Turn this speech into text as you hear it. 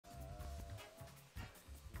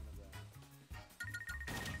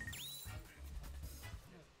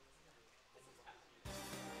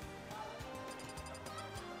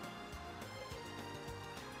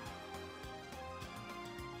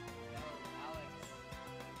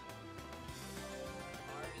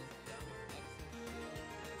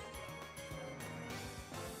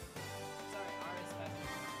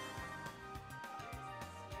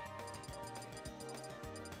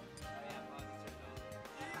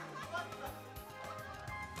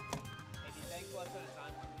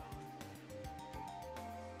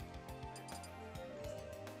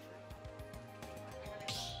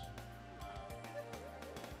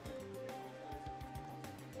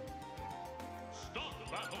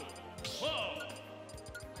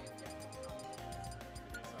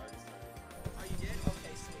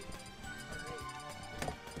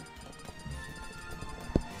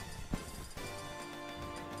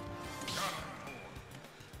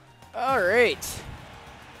All right.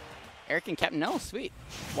 Eric and Captain L, sweet.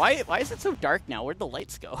 Why is it so dark now? Where'd the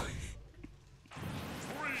lights go?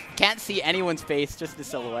 Can't see anyone's face, just the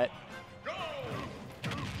silhouette.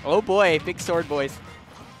 Oh boy, big sword boys.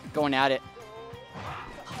 Going at it.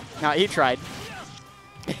 No, he tried.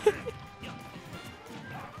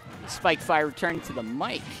 Spike fire returning to the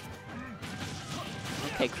mic.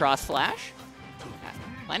 Okay, cross slash.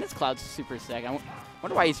 Linus Cloud's super sick. I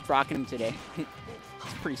wonder why he's rocking him today.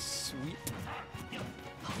 It's pretty sweet.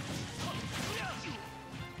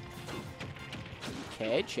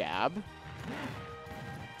 Okay, jab.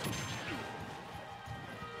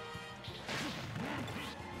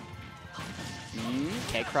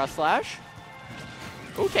 Okay, cross slash.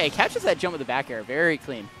 Okay, catches that jump with the back air. Very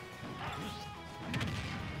clean.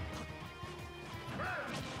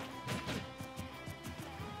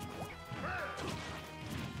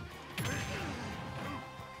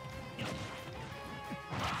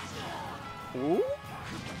 Ooh.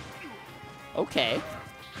 Okay.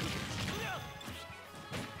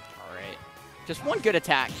 All right. Just one good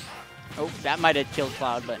attack. Oh, that might have killed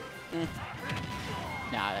Cloud, but...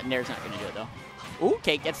 Nah, that Nair's not going to do it, though. Ooh,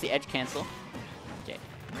 okay, gets the edge cancel. Okay.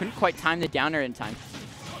 Couldn't quite time the downer in time.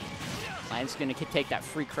 Lion's going to take that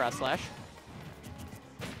free cross slash.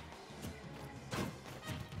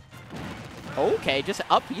 Okay, just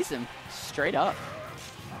up-ease him. Straight up.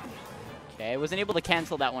 Okay, wasn't able to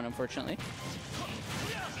cancel that one, unfortunately.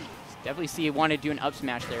 Definitely see he wanted to do an up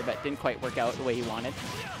smash there, but didn't quite work out the way he wanted.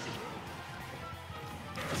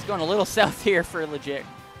 It's going a little south here for Legit.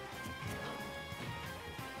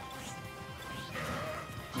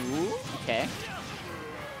 Ooh, okay.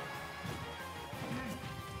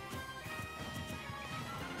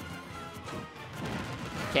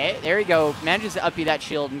 Okay, there we go. Manages to up-B that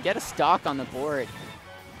shield and get a stock on the board.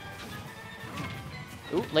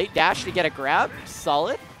 Ooh, late dash to get a grab.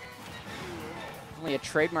 Solid. Only a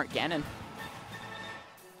trademark Ganon.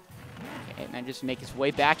 Okay, manages to make his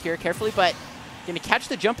way back here carefully, but gonna catch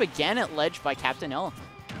the jump again at ledge by Captain L.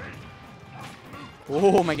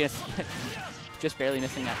 Oh my goodness. Just barely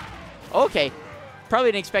missing that. Okay. Probably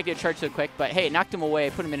didn't expect it to charge so quick, but hey, knocked him away,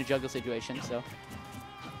 put him in a juggle situation, so.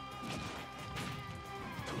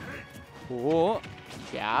 Oh,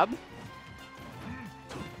 jab.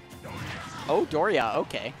 Oh, Doria,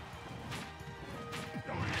 okay.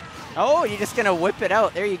 Oh, you're just gonna whip it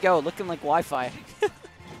out. There you go, looking like Wi-Fi.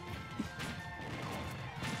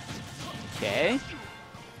 Okay.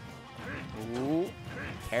 Ooh,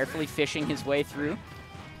 carefully fishing his way through.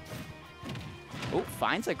 Oh,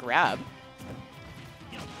 finds a grab.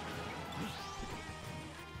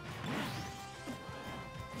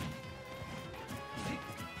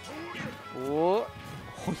 Oh,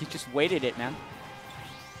 you just waited it, man.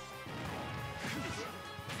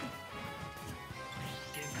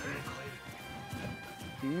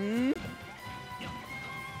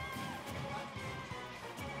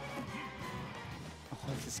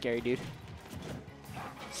 Oh, this is scary, dude.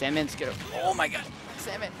 Salmon's gonna... Oh my god.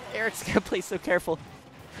 Salmon. Eric's gonna play so careful.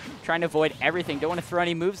 Trying to avoid everything. Don't want to throw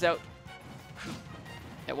any moves out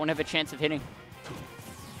that won't have a chance of hitting.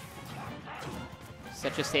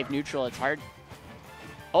 Such a safe neutral. It's hard.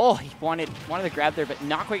 Oh, he wanted to grab there, but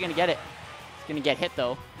not quite gonna get it. He's gonna get hit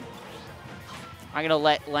though. I'm gonna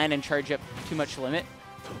let Landon charge up too much limit.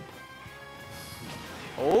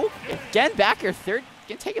 Oh, again back air third.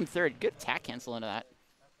 Gonna take him third. Good attack cancel into that.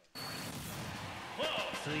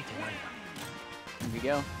 Here we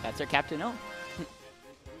go. That's our Captain O.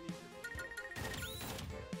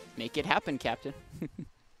 Make it happen, Captain.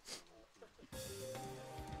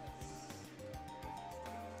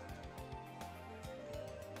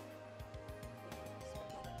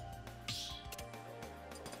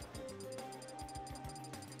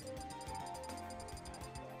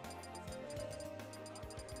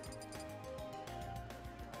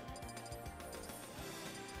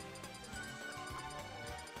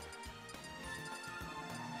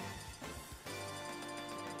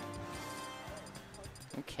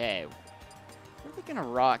 Okay, what are they gonna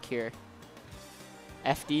rock here?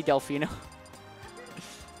 FD Delfino.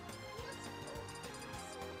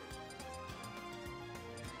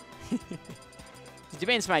 He's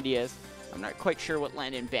debating some ideas. I'm not quite sure what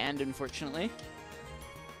Landon banned, unfortunately.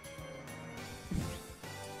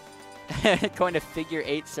 Going to figure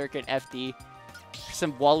 8 circuit FD.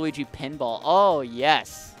 Some Waluigi pinball. Oh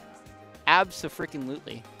yes,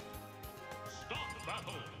 abso-freaking-lutely.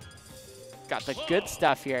 got the good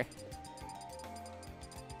stuff here.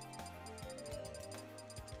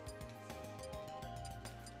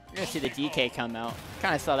 You're gonna see the DK come out.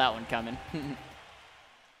 Kind of saw that one coming.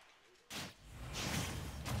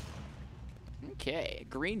 Okay,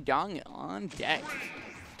 green dong on deck.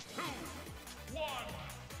 2, 1,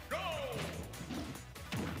 go!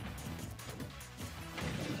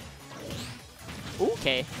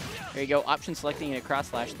 Okay, there you go. Option selecting a cross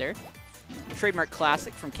slash there. Trademark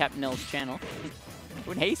classic from Captain L's channel.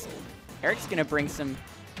 With haste, Eric's gonna bring some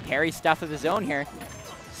hairy stuff of his own here,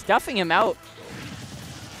 stuffing him out.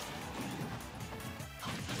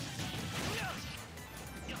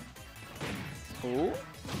 Ooh.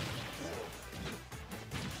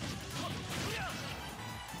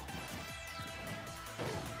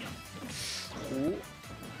 Ooh.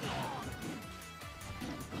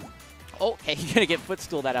 Oh, okay, he's gonna get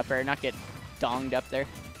footstool that up air, not get donged up there.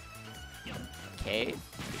 Okay,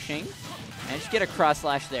 pushing. And just get a cross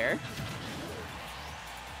slash there.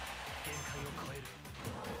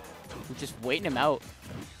 We're just waiting him out.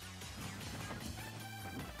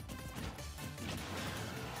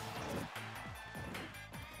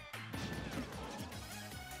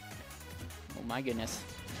 Oh my goodness.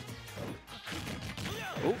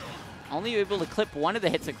 Oh, only able to clip one of the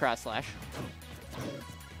hits at cross slash.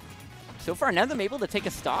 So far, none of them able to take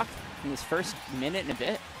a stock in this first minute and a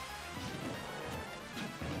bit.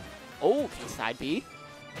 Oh, okay, side B.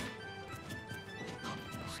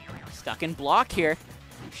 Stuck in block here.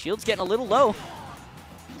 Shield's getting a little low.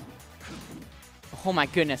 Oh my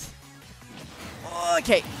goodness.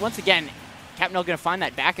 Okay, once again, Captain L gonna find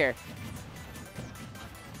that back air.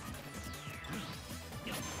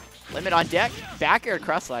 Limit on deck, back air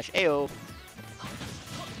cross slash, ayo.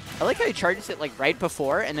 I like how he charges it like right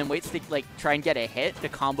before and then waits to like try and get a hit to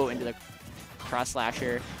combo into the cross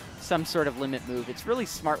slasher. Some sort of limit move. It's a really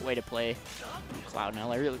smart way to play Cloud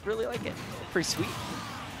L. I really like it. Pretty sweet.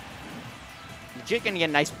 Legit gonna get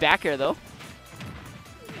a nice back air though.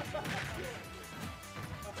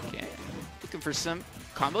 Okay, looking for some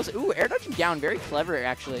combos. Ooh, air dodging down, very clever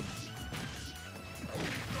actually.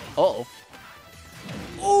 Uh-oh.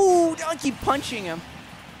 Ooh, donkey punching him.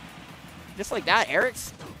 Just like that,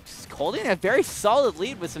 Eric's holding a very solid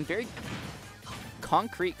lead with some very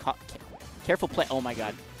concrete, careful play. Oh my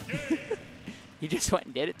god. He just went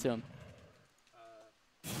and did it to him.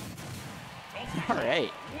 All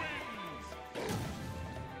right.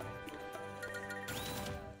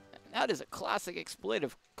 That is a classic exploit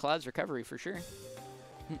of Cloud's recovery for sure.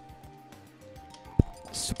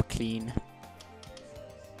 Super clean.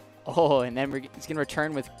 Oh, and then he's going to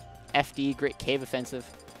return with FD, Great Cave Offensive.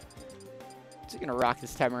 He's going to rock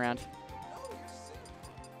this time around.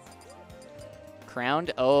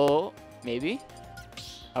 Crowned. Oh, maybe.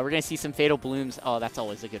 Oh, we're going to see some Fatal Blooms. Oh, that's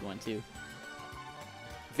always a good one, too.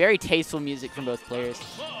 Very tasteful music from both players.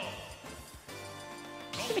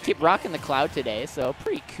 I'm going to keep rocking the Cloud today, so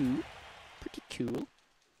pretty cool. Pretty cool.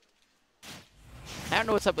 I don't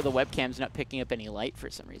know what's up with the webcams not picking up any light for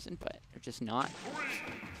some reason, but they're just not. 3,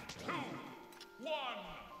 2, 1,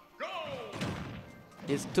 go!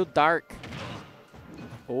 It's too dark.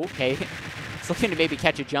 Okay. It's looking to maybe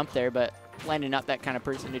catch a jump there, but Landon not that kind of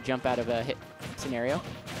person to jump out of a hit scenario.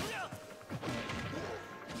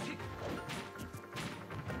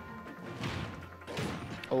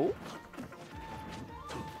 Oh.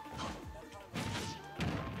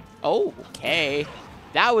 Oh, okay.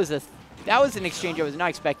 That was an exchange I was not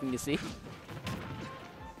expecting to see.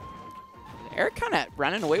 Eric kind of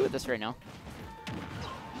running away with this right now.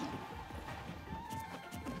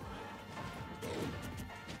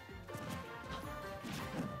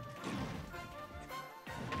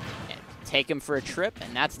 And take him for a trip,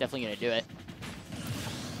 and that's definitely going to do it.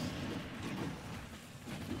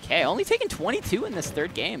 Okay, only taking 22 in this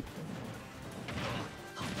third game.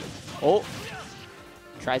 Oh.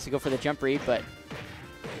 Tries to go for the jump read, but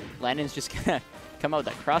Landon's just going to come out with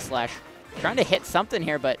that cross slash. Trying to hit something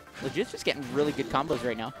here, but Legit's just getting really good combos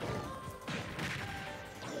right now.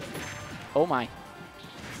 Oh my.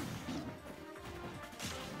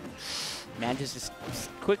 Man, just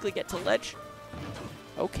quickly get to ledge.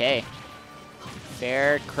 Okay.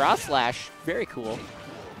 Fair cross slash. Very cool.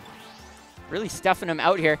 Really stuffing him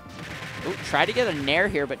out here. Ooh, try to get a nair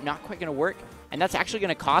here, but not quite going to work. And that's actually going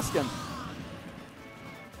to cost him.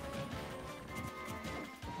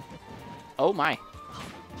 Oh my.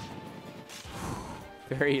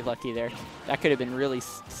 Very lucky there. That could have been really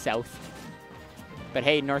south. But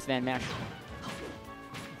hey, North Van Mash.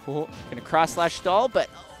 Oh, gonna cross slash stall, but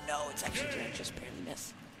oh no, it's actually gonna just barely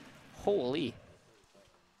miss. Holy.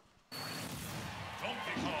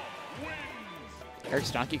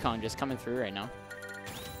 Eric's Donkey Kong just coming through right now.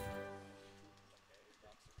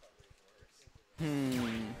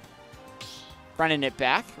 Running it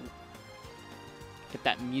back. Get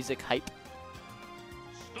that music hype.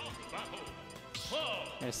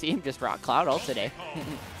 Gonna see him just rock Cloud all today.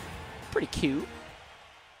 Pretty cute.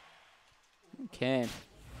 Okay.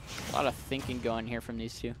 A lot of thinking going here from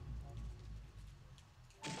these two.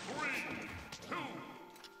 3, 2,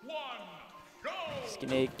 1, go! Just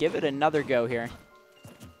gonna give it another go here.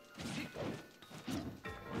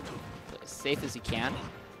 Play as safe as he can.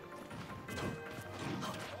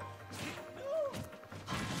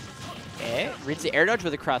 Okay, reads the air dodge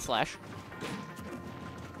with a cross slash.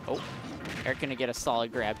 Oh, Eric gonna get a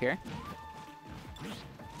solid grab here.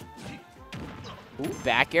 Ooh,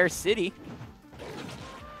 back air city.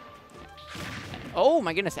 Oh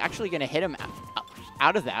my goodness, actually gonna hit him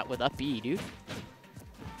out of that with up B, dude.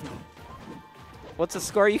 What's the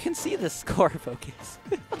score? You can see the score, Focus.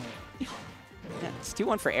 Yeah, it's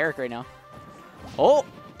 2-1 for Eric right now. Oh,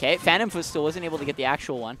 okay, Phantom Foot still wasn't able to get the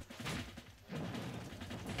actual one.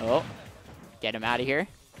 Oh, get him out of here.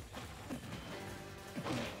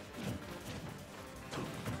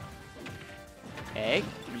 Okay,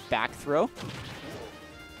 back throw.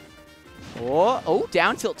 Oh,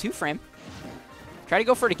 down tilt 2-frame. Try to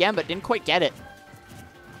go for it again, but didn't quite get it.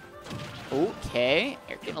 Okay,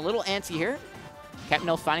 Eric getting a little antsy here. Captain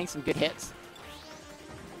L finding some good hits.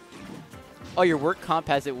 Oh, your work comp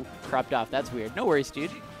has it cropped off. That's weird. No worries, dude.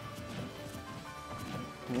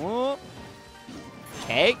 Whoa.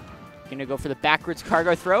 Okay, gonna go for the backwards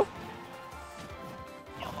cargo throw.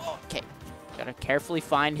 Okay, gotta carefully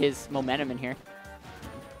find his momentum in here.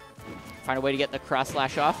 Find a way to get the cross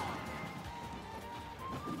slash off.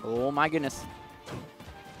 Oh my goodness.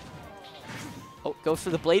 Oh, goes for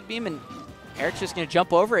the blade beam, and Eric's just going to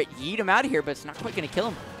jump over it, yeet him out of here, but it's not quite going to kill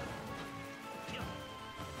him.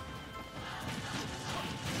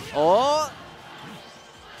 Oh!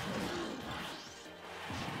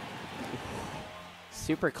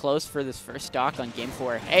 Super close for this first stock on game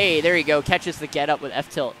 4. Hey, there you go. Catches the get up with F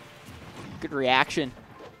tilt. Good reaction.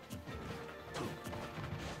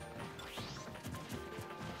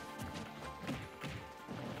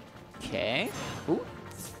 Okay. Ooh.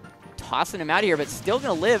 Tossing him out of here, but still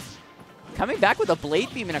going to live. Coming back with a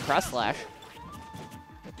blade beam and a cross slash.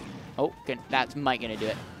 Oh, good. That's Mike going to do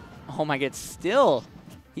it. Oh my god, still.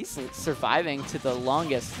 He's surviving to the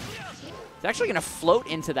longest. He's actually going to float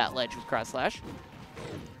into that ledge with cross slash.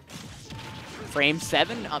 Frame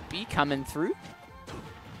 7, up B coming through.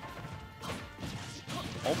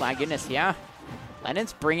 Oh my goodness, yeah.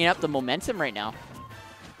 Lennon's bringing up the momentum right now.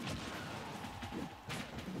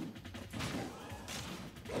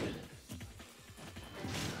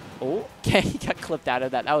 Oh, okay, he got clipped out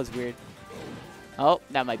of that. That was weird. Oh,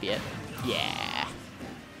 that might be it. Yeah.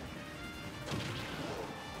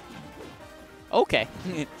 Okay.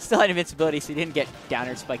 Still had invincibility, so he didn't get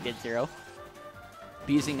downer spiked at 0.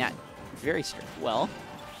 Abusing that very well.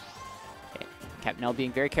 Okay. Captain L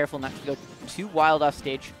being very careful not to go too wild off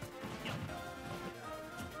stage.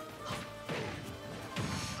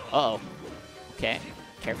 Uh-oh. Okay.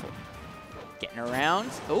 Careful. Getting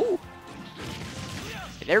around. Oh.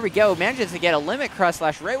 There we go. Manages to get a limit cross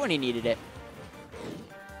slash right when he needed it.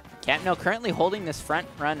 Captain L currently holding this front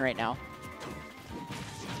run right now.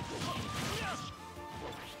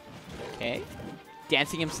 Okay.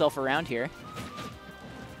 Dancing himself around here.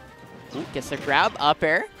 Ooh, gets a grab. Up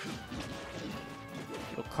air.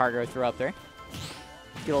 Little cargo throw up there.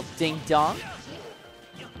 Good old ding dong.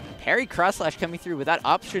 Parry cross slash coming through with that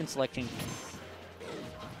option selection.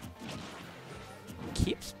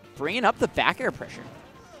 Keeps bringing up the back air pressure.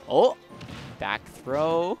 Oh, back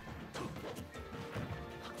throw.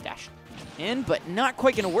 Dash in, but not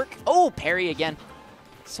quite going to work. Oh, parry again.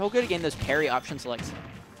 So good again, those parry option selects.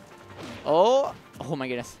 Oh my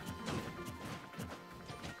goodness.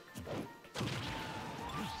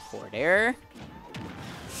 Forward air.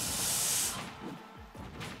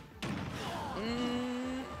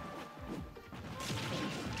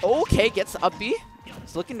 Okay, gets up B.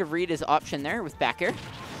 He's looking to read his option there with back air.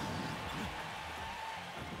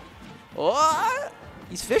 Oh,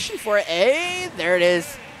 he's fishing for it. Hey, there it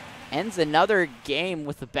is. Ends another game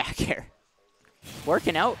with the back air.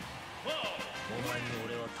 Working out.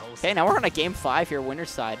 Okay, now we're on a game 5 here, winner's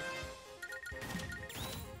side.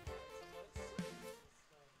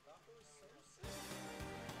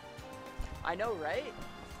 I know, right?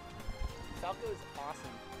 Falco is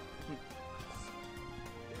awesome.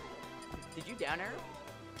 Did you down air?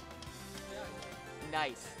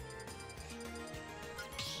 Nice.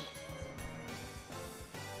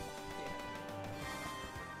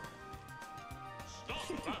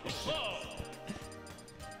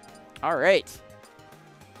 All right.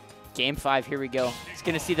 Game 5, here we go. It's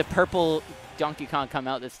going to see the purple Donkey Kong come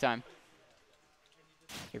out this time.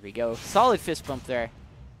 Here we go. Solid fist bump there.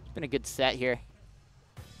 It's been a good set here.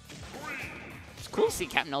 It's cool to see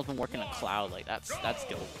Captain Elton working a cloud. Like, that's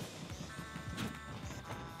dope.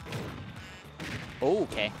 Oh,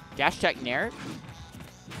 okay. Dash attack Nair.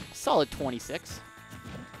 Solid 26.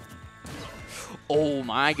 Oh,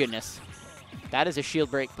 my goodness. That is a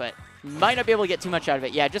shield break, but might not be able to get too much out of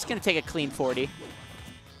it. Yeah, just going to take a clean 40.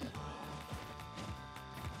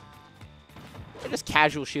 Just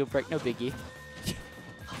casual shield break, no biggie.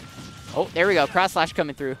 Oh, there we go. Cross slash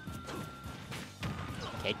coming through.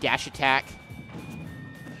 Okay, dash attack.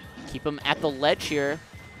 Keep him at the ledge here.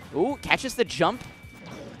 Ooh, catches the jump.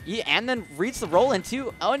 Yeah, and then reads the roll in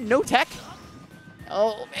too. Oh, no tech.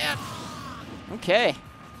 Oh, man. Okay.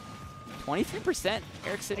 23%.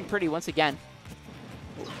 Eric's sitting pretty once again.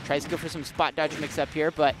 Tries to go for some spot dodge mix up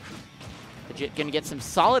here, but Legit gonna get some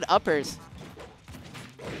solid uppers.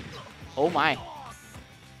 Oh, my.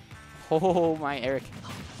 Oh, my, Eric.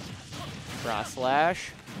 Cross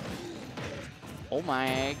slash. Oh,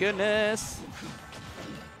 my goodness.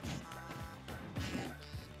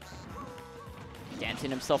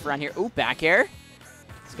 Dancing himself around here. Ooh, back air.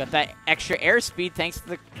 He's got that extra airspeed thanks to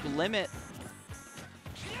the limit.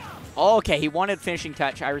 Oh, okay, he wanted finishing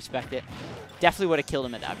touch. I respect it. Definitely would have killed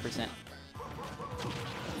him at that percent.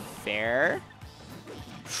 Fair.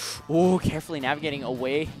 Ooh, carefully navigating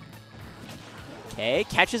away. Okay,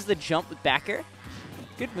 catches the jump with back air.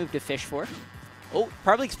 Good move to fish for. Oh,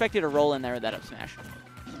 probably expected a roll in there with that up smash.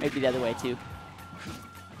 Maybe the other way too.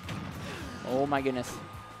 Oh my goodness.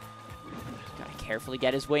 Gotta carefully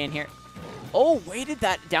get his way in here. Oh, weighted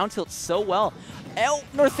that down tilt so well. Oh,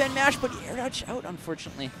 north end mash, but he air dodged out,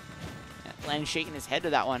 unfortunately. Yeah, Len shaking his head to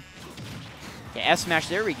that one. Okay, F smash,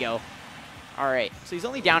 there we go. All right, so he's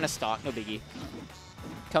only down a stock, no biggie.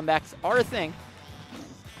 Comebacks are a thing.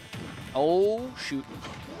 Oh, shoot.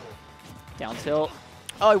 Down tilt.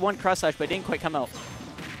 Oh, he won cross slash, but didn't quite come out.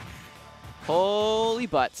 Holy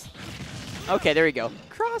butts. Okay, there we go.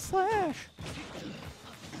 Cross slash.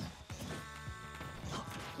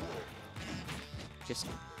 Just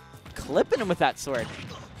clipping him with that sword.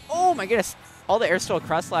 Oh my goodness. All the air style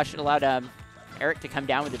cross slash allowed Eric to come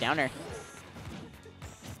down with the downer.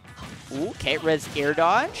 Ooh, okay, res air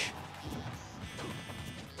dodge.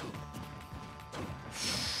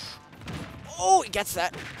 Oh, he gets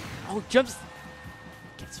that. Oh, jumps.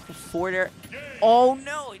 Gets forward air. Oh,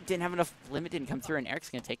 no. It didn't have enough limit. Didn't come through, and Eric's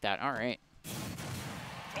going to take that. All right.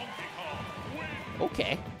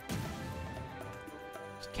 Okay.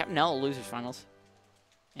 So Captain L losers finals.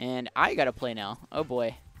 And I got to play now. Oh,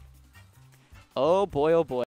 boy. Oh, boy, oh, boy.